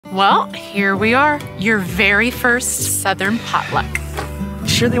Well, here we are, your very first Southern potluck.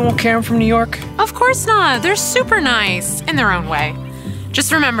 Sure they won't care I'm from New York? Of course not. They're super nice in their own way.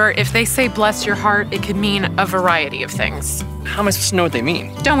 Just remember, if they say bless your heart, it could mean a variety of things. How am I supposed to know what they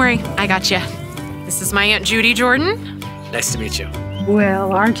mean? Don't worry, I got you. This is my Aunt Judy Jordan. Nice to meet you.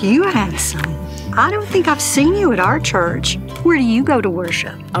 Well, aren't you handsome? I don't think I've seen you at our church. Where do you go to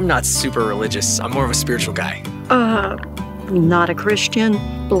worship? I'm not super religious. I'm more of a spiritual guy. Not a Christian?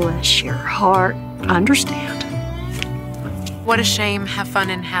 Bless your heart. I understand. What a shame. Have fun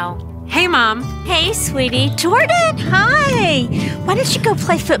in hell. Hey, Mom. Hey, sweetie. Jordan, hi. Why don't you go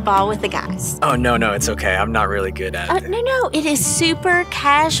play football with the guys? Oh, no, it's okay. I'm not really good at it. No, it is super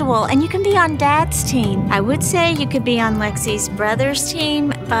casual, and you can be on Dad's team. I would say you could be on Lexi's brother's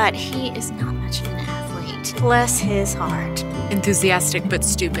team, but he is not much of an athlete. Bless his heart. Enthusiastic but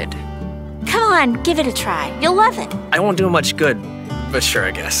stupid. Come on, give it a try. You'll love it. I won't do much good, but sure,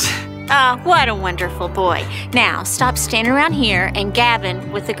 I guess. Oh, what a wonderful boy. Now, stop standing around here and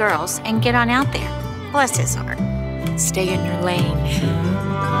gabbing with the girls and get on out there. Bless his heart. Stay in your lane.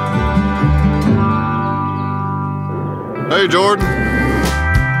 Hey, Jordan.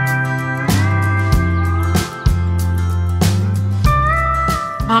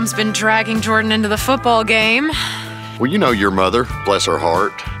 Mom's been dragging Jordan into the football game. Well, you know your mother, bless her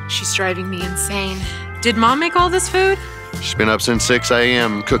heart. She's driving me insane. Did Mom make all this food? She's been up since 6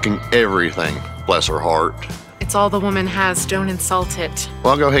 a.m. cooking everything, bless her heart. It's all the woman has. Don't insult it.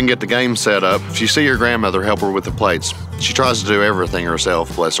 Well, I'll go ahead and get the game set up. If you see your grandmother, help her with the plates. She tries to do everything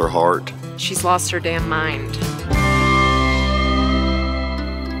herself, bless her heart. She's lost her damn mind.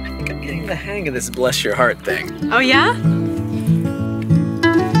 I think I'm getting the hang of this bless your heart thing. Oh, yeah?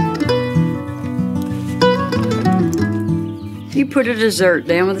 You put a dessert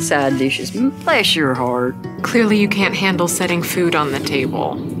down with the side dishes. Bless your heart. Clearly you can't handle setting food on the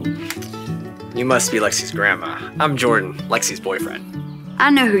table. You must be Lexi's grandma. I'm Jordan, Lexi's boyfriend. I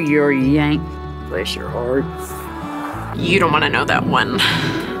know who you are, you yank. Bless your heart. You don't want to know that one.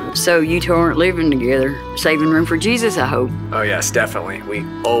 So you two aren't living together. Saving room for Jesus, I hope. Oh yes, definitely. We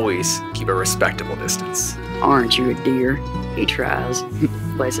always keep a respectable distance. Aren't you a dear? He tries.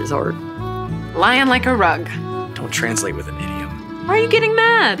 Bless his heart. Lying like a rug. Don't translate with an idiom. Why are you getting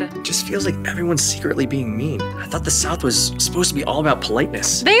mad? It just feels like everyone's secretly being mean. I thought the South was supposed to be all about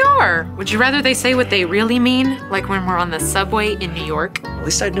politeness. They are. Would you rather they say what they really mean? Like when we're on the subway in New York? At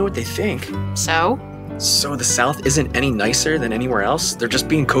least I'd know what they think. So? So the South isn't any nicer than anywhere else? They're just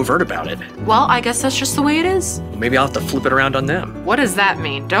being covert about it. Well, I guess that's just the way it is. Maybe I'll have to flip it around on them. What does that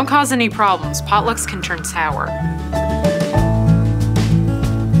mean? Don't cause any problems. Potlucks can turn sour.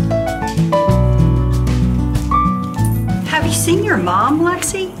 Have you seen your mom,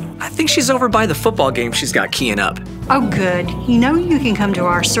 Lexi? I think she's over by the football game she's got keying up. Oh, good. You know you can come to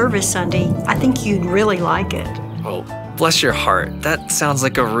our service Sunday. I think you'd really like it. Oh, bless your heart. That sounds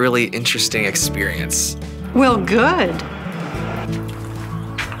like a really interesting experience. Well, good.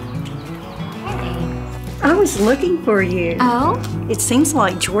 I was looking for you. Oh? It seems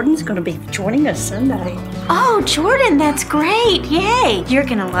like Jordan's going to be joining us Sunday. Oh, Jordan, that's great. Yay. You're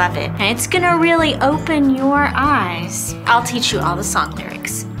going to love it. And it's going to really open your eyes. I'll teach you all the song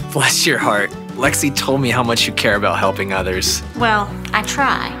lyrics. Bless your heart. Lexi told me how much you care about helping others. Well, I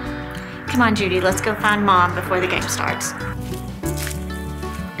try. Come on, Judy, let's go find Mom before the game starts.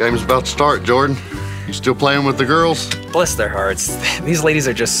 Game's about to start, Jordan. You still playing with the girls? Bless their hearts. These ladies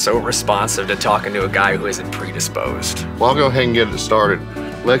are just so responsive to talking to a guy who isn't predisposed. Well, I'll go ahead and get it started.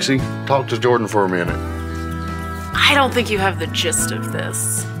 Lexi, talk to Jordan for a minute. I don't think you have the gist of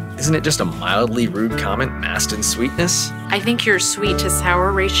this. Isn't it just a mildly rude comment masked in sweetness? I think your sweet to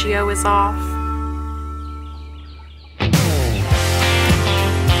sour ratio is off.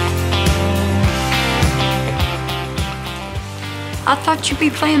 I thought you'd be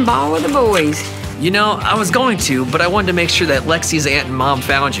playing ball with the boys. You know, I was going to, but I wanted to make sure that Lexi's aunt and mom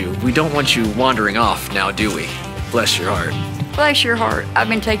found you. We don't want you wandering off now, do we? Bless your heart. Bless your heart. I've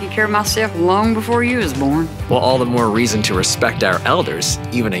been taking care of myself long before you was born. Well, all the more reason to respect our elders.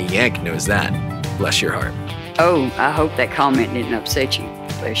 Even a Yank knows that. Bless your heart. Oh, I hope that comment didn't upset you.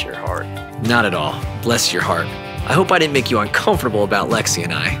 Bless your heart. Not at all. Bless your heart. I hope I didn't make you uncomfortable about Lexi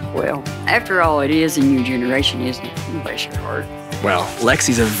and I. Well, after all, it is a new generation, isn't it? Bless your heart. Well,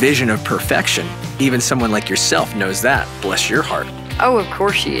 Lexi's a vision of perfection. Even someone like yourself knows that. Bless your heart. Oh, of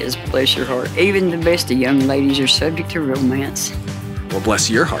course she is. Bless your heart. Even the best of young ladies are subject to romance. Well,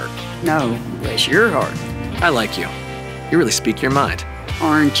 bless your heart. No, bless your heart. I like you. You really speak your mind.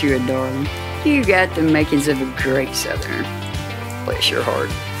 Aren't you a darling? You got the makings of a great Southerner. Bless your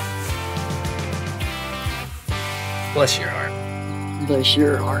heart. Bless your heart. Bless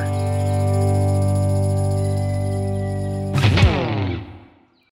your heart.